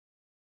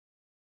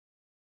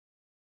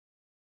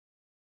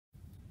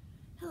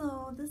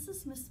Hello, this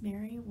is Miss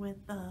Mary with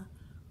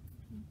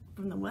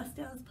from the West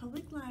Dallas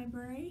Public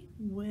Library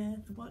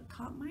with what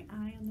caught my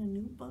eye on the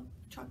new book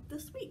truck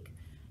this week.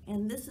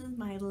 And this is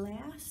my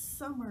last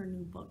summer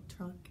new book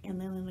truck,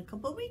 and then in a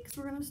couple of weeks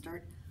we're going to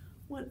start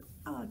what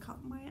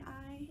caught my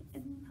eye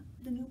in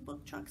the new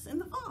book trucks in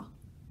the fall.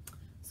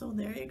 So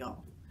there you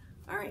go.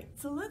 Alright,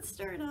 so let's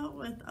start out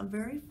with a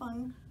very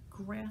fun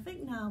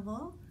graphic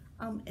novel.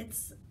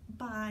 It's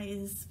by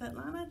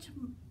Svetlana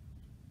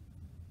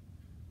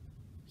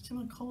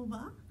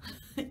Chmakova,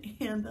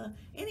 and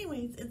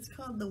anyways, it's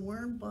called The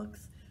Worm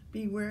Books,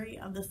 Be Wary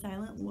of the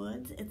Silent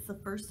Woods. It's the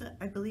first,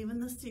 I believe, in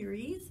the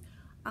series.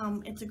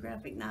 It's a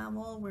graphic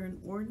novel where an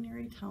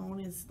ordinary town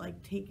is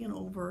like taken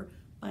over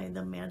by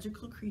the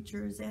magical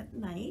creatures at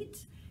night,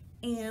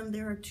 and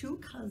there are two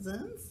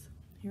cousins.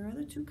 Here are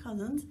the two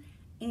cousins,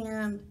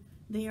 and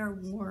they are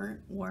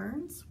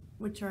worms,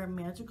 which are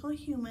magical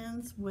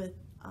humans with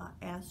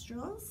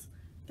astrals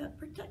that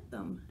protect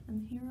them.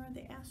 And here are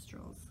the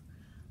astrals.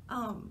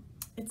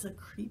 It's a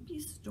creepy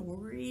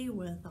story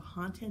with a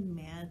haunted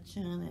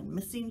mansion and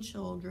missing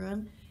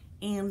children,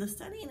 and the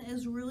setting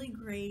is really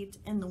great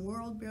and the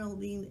world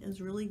building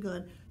is really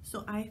good,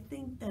 so I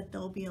think that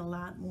there'll be a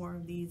lot more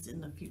of these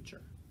in the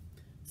future.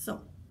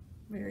 So,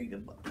 very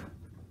good book.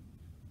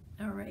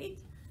 Alright,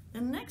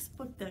 the next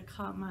book that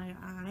caught my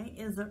eye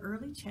is an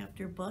early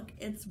chapter book.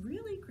 It's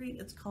really great.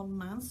 It's called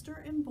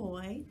Monster and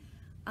Boy.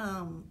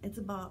 It's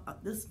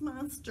about this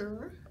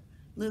monster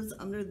lives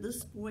under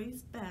this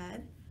boy's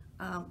bed.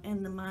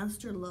 And the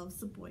monster loves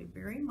the boy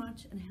very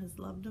much and has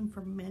loved him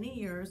for many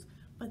years,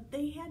 but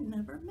they had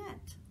never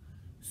met.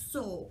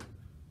 So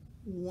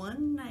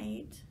one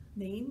night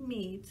they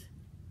meet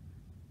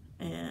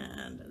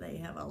and they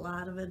have a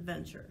lot of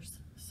adventures.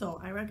 So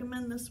I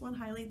recommend this one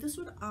highly. This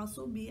would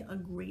also be a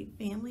great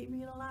family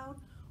read aloud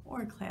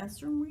or a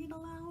classroom read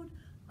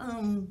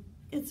aloud.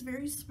 It's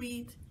very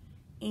sweet,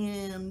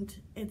 and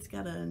it's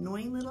got an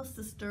annoying little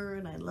sister,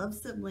 and I love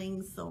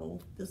siblings,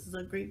 so this is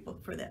a great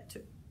book for that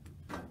too.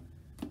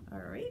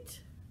 Alright,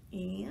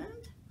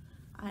 and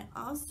I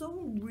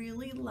also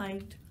really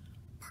liked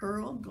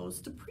Pearl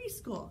Goes to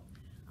Preschool.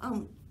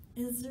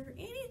 Is there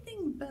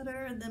anything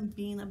better than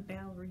being a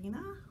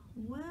ballerina?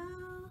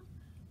 Well,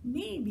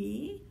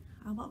 maybe.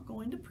 How about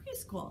going to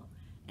preschool?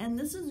 And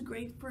this is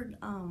great for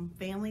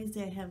families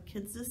that have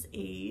kids this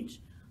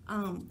age,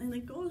 and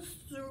it goes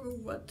through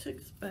what to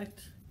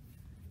expect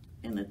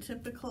in a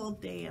typical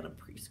day at a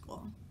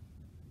preschool.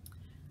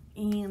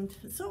 And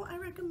so I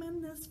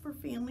recommend this for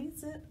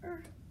families that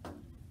are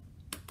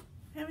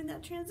having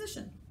that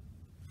transition.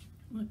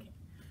 Okay,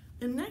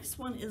 the next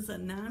one is a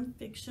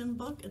nonfiction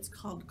book. It's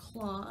called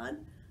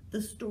Claude,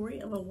 The Story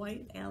of a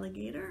White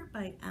Alligator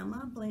by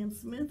Emma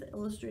Bland-Smith,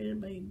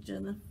 illustrated by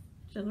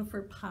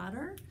Jennifer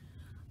Potter.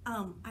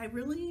 I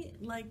really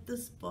like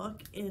this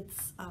book.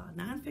 It's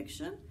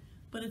nonfiction,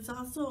 but it's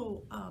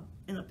also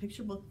in a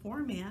picture book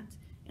format,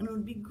 and it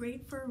would be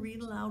great for a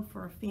read aloud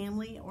for a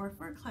family or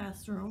for a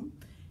classroom.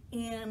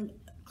 And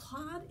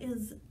Claude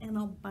is an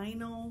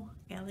albino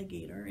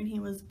alligator, and he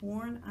was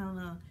born on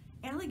an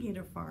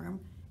alligator farm,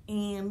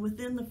 and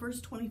within the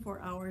first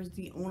 24 hours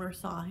the owner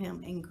saw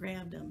him and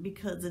grabbed him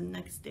because the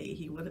next day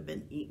he would have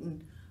been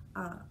eaten.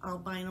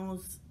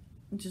 Albinos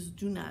just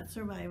do not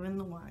survive in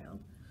the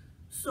wild.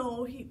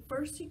 So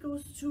first he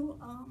goes to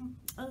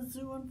a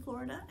zoo in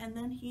Florida, and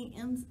then he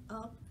ends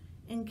up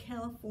in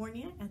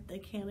California at the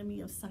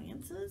Academy of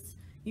Sciences.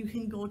 You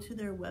can go to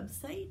their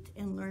website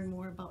and learn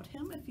more about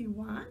him if you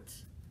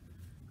want.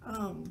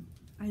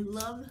 I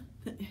love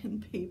the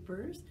end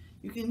papers.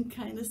 You can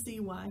kind of see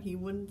why he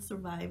wouldn't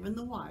survive in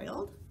the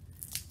wild.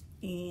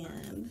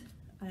 And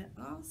I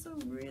also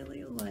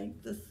really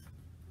like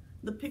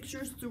the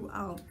pictures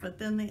throughout, but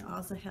then they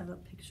also have a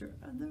picture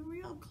of the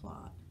real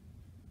Claude,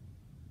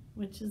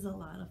 which is a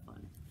lot of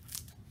fun.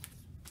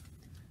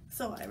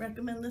 So I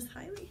recommend this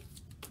highly.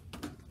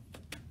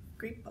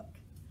 Great book.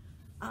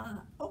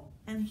 Oh,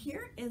 and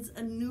here is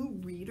a new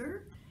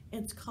reader.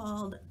 It's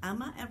called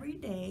Emma Every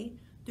Day.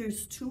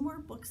 There's 2 more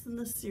books in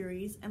the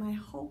series, and I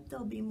hope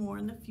there'll be more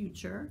in the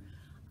future.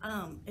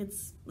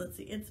 It's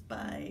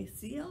by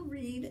C.L.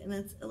 Reed, and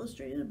it's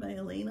illustrated by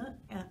Elena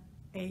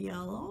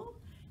Ayala.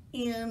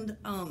 And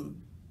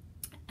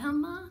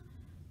Emma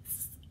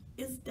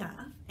is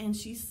deaf, and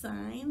she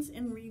signs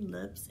and reads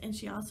lips, and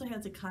she also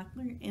has a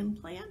cochlear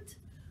implant.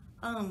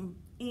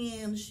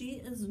 And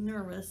she is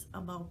nervous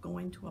about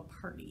going to a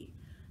party.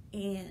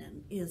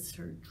 And is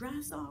her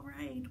dress all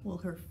right? Will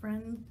her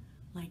friend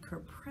like her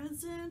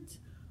present?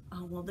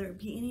 Will there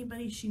be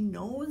anybody she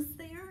knows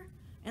there?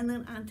 And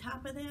then on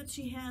top of that,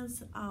 she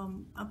has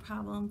a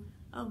problem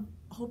of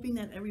hoping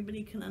that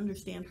everybody can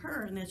understand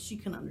her and that she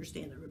can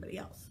understand everybody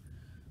else.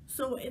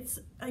 So it's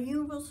a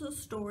universal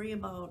story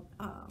about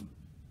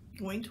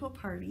going to a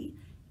party,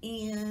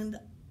 and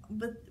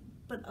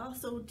but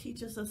also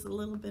teaches us a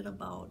little bit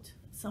about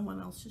someone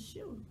else's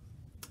shoe.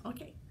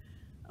 Okay,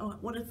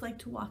 what it's like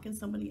to walk in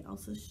somebody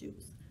else's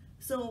shoes.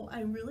 So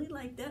I really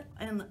like that.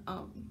 And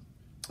oh,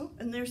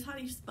 and there's how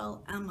you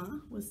spell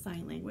Emma with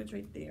sign language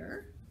right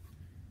there.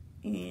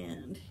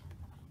 And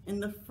in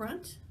the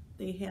front,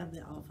 they have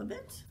the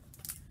alphabet.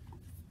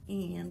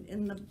 And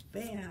in the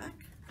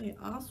back, they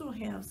also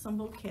have some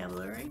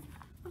vocabulary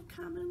of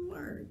common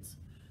words.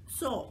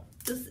 So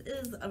this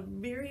is a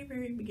very,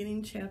 very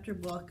beginning chapter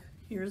book.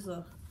 Here's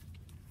a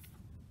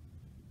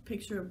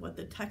picture of what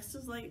the text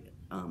is like,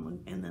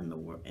 and then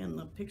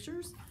the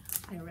pictures.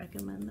 I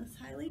recommend this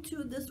highly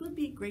too. This would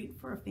be great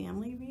for a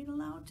family read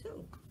aloud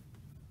too.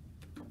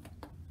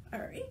 All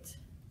right.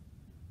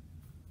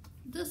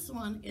 This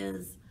one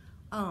is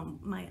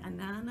My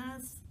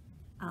Ananas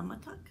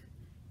Amatuk,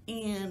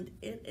 and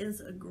it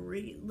is a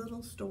great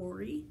little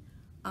story.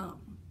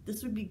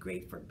 This would be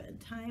great for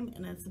bedtime,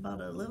 and it's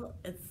about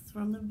it's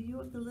from the view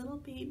of the little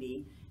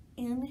baby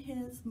in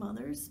his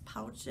mother's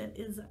pouch that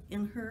is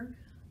in her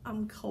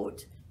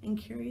coat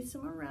and carries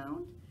him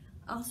around.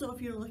 Also,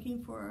 if you're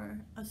looking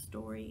for a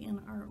story in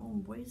our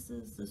own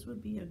voices, this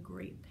would be a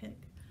great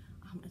pick.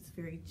 It's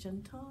very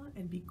gentle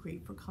and be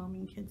great for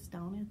calming kids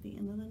down at the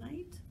end of the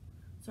night.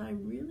 So I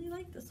really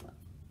like this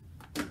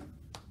one.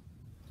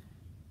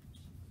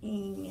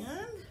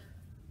 And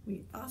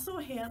we also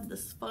have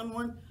this fun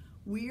one,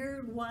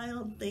 Weird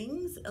Wild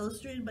Things,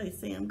 illustrated by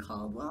Sam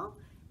Caldwell,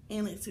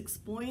 and it's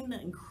exploring the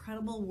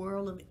incredible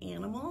world of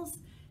animals.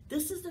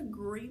 This is a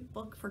great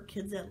book for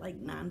kids that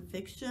like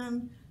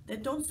nonfiction,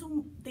 that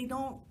they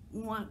don't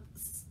want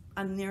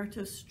a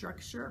narrative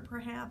structure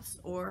perhaps,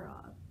 or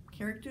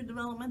character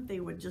development. They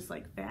would just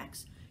like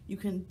facts. You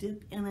can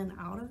dip in and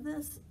out of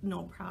this,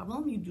 no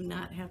problem. You do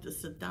not have to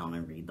sit down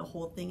and read the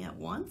whole thing at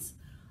once.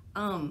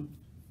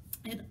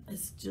 It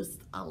is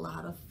just a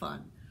lot of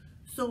fun.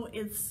 So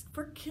it's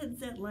for kids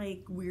that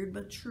like weird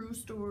but true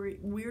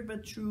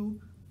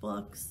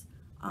books,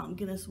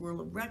 Guinness World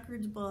of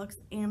Records books,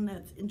 and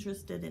that's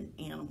interested in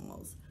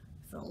animals.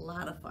 It's a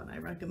lot of fun. I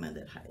recommend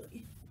it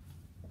highly.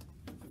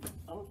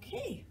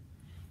 Okay,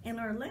 and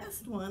our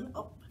last one,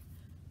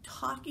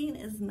 Talking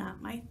Is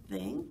Not My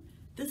Thing.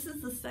 This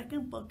is the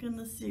second book in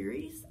the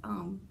series,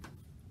 and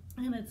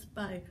it's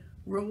by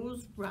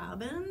Rose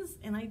Robbins,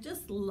 and I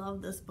just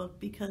love this book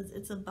because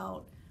it's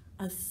about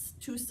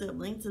two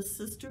siblings, a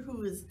sister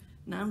who is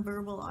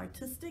nonverbal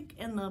autistic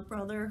and the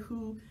brother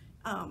who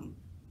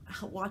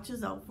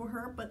watches out for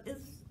her but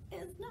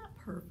is not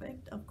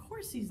perfect. Of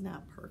course he's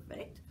not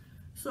perfect.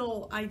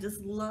 So I just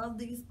love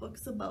these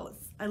books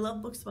I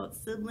love books about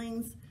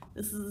siblings.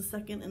 This is the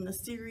second in the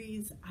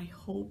series. I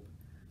hope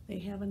they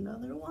have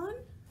another one.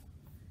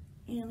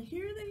 And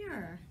here they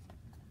are.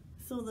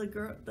 So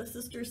the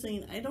sister's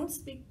saying, I don't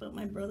speak, but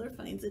my brother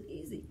finds it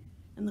easy.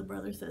 And the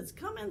brother says,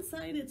 come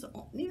inside, it's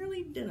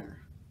nearly dinner.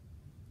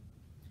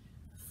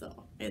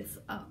 So it's,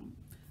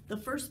 the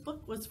first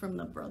book was from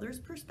the brother's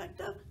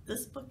perspective.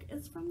 This book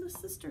is from the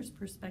sister's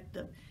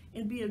perspective.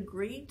 It'd be a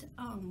great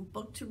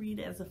book to read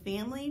as a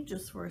family,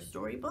 just for a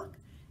storybook,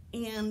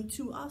 and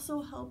to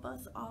also help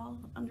us all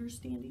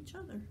understand each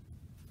other.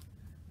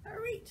 All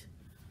right,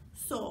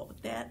 so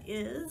that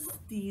is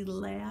the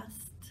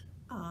last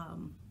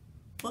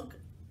book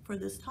for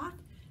this talk.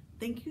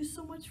 Thank you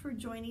so much for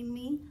joining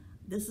me.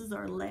 This is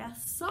our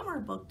last summer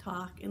book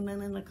talk, and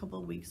then in a couple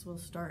of weeks we'll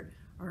start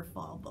our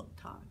fall book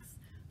talks.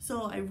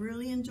 So I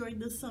really enjoyed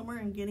this summer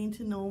and getting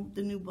to know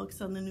the new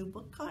books on the new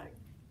book card,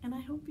 and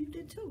I hope you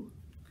did too.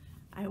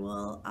 I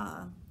will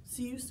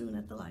see you soon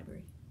at the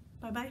library.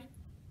 Bye-bye.